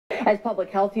As public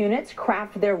health units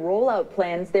craft their rollout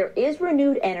plans, there is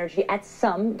renewed energy at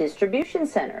some distribution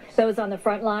centers. Those on the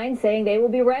front line saying they will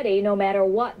be ready no matter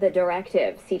what the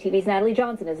directive. CTV's Natalie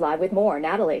Johnson is live with more.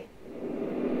 Natalie.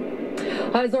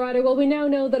 Hi, Zoraida. Well, we now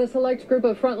know that a select group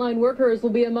of frontline workers will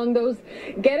be among those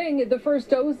getting the first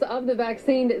dose of the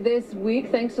vaccine this week,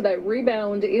 thanks to that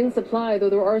rebound in supply, though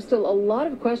there are still a lot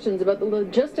of questions about the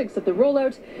logistics of the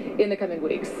rollout in the coming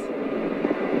weeks.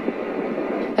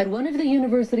 At one of the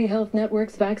University Health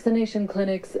Network's vaccination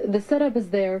clinics, the setup is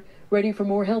there, ready for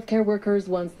more healthcare workers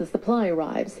once the supply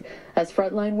arrives, as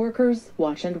frontline workers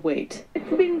watch and wait. It's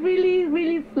been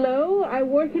really slow. I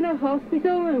work in a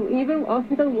hospital, and even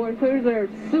hospital workers are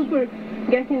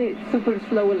getting it super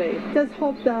slowly. Just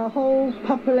hope the whole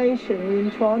population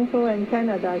in Toronto and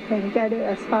Canada can get it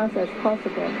as fast as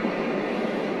possible.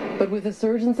 But with a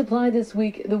surge in supply this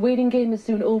week, the waiting game is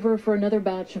soon over for another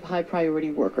batch of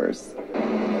high-priority workers.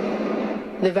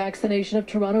 The vaccination of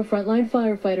Toronto frontline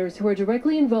firefighters who are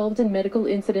directly involved in medical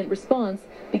incident response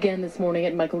began this morning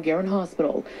at Michael Garron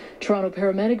Hospital. Toronto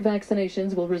paramedic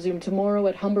vaccinations will resume tomorrow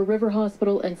at Humber River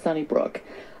Hospital and Sunnybrook.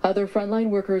 Other frontline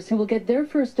workers who will get their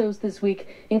first dose this week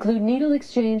include needle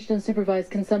exchanged and supervised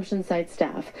consumption site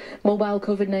staff, mobile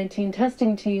COVID-19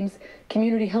 testing teams,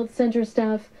 community health center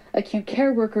staff, acute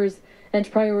care workers, and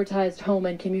prioritized home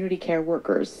and community care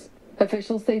workers.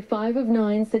 Officials say 5 of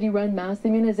 9 city-run mass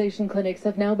immunization clinics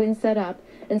have now been set up,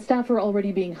 and staff are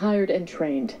already being hired and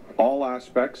trained. All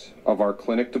aspects of our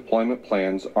clinic deployment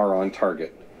plans are on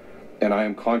target, and I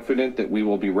am confident that we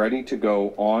will be ready to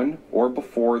go on or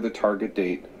before the target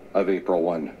date of April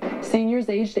 1. Seniors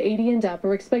aged 80 and up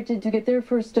are expected to get their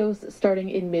first dose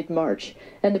starting in mid-March,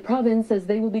 and the province says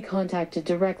they will be contacted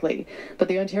directly. But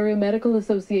the Ontario Medical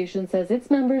Association says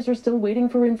its members are still waiting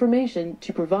for information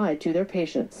to provide to their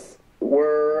patients.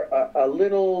 We're a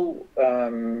little,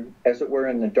 as it were,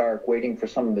 in the dark, waiting for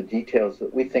some of the details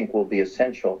that we think will be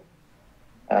essential.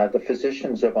 The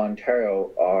physicians of Ontario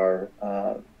are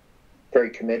very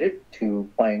committed to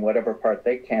playing whatever part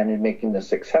they can in making this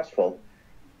successful.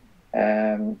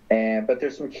 But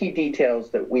there's some key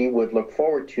details that we would look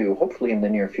forward to, hopefully in the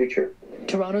near future.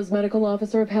 Toronto's Medical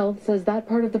Officer of Health says that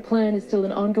part of the plan is still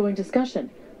an ongoing discussion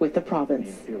with the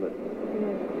province.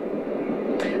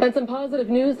 And some positive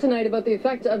news tonight about the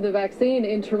effect of the vaccine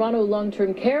in Toronto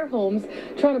long-term care homes.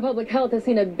 Toronto Public Health has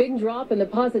seen a big drop in the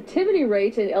positivity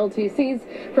rate in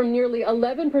LTCs from nearly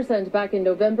 11% back in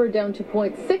November down to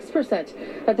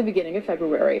 0.6% at the beginning of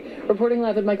February. Reporting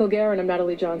live at Michael Garron, I'm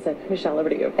Natalie Johnson. Michelle, over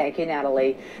to you. Thank you,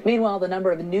 Natalie. Meanwhile, the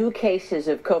number of new cases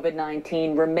of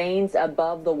COVID-19 remains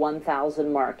above the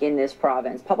 1,000 mark in this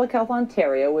province. Public Health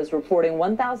Ontario is reporting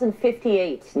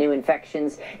 1,058 new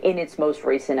infections in its most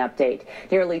recent update.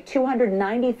 Nearly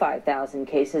 295,000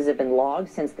 cases have been logged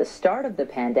since the start of the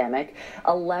pandemic.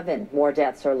 11 more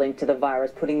deaths are linked to the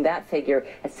virus, putting that figure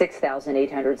at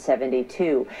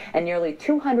 6,872. And nearly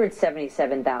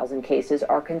 277,000 cases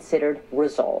are considered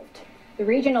resolved. The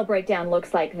regional breakdown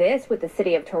looks like this, with the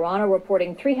city of Toronto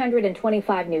reporting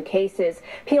 325 new cases.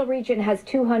 Peel region has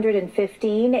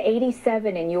 215,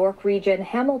 87 in York region.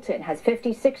 Hamilton has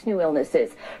 56 new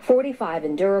illnesses, 45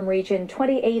 in Durham region,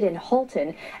 28 in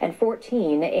Halton, and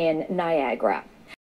 14 in Niagara.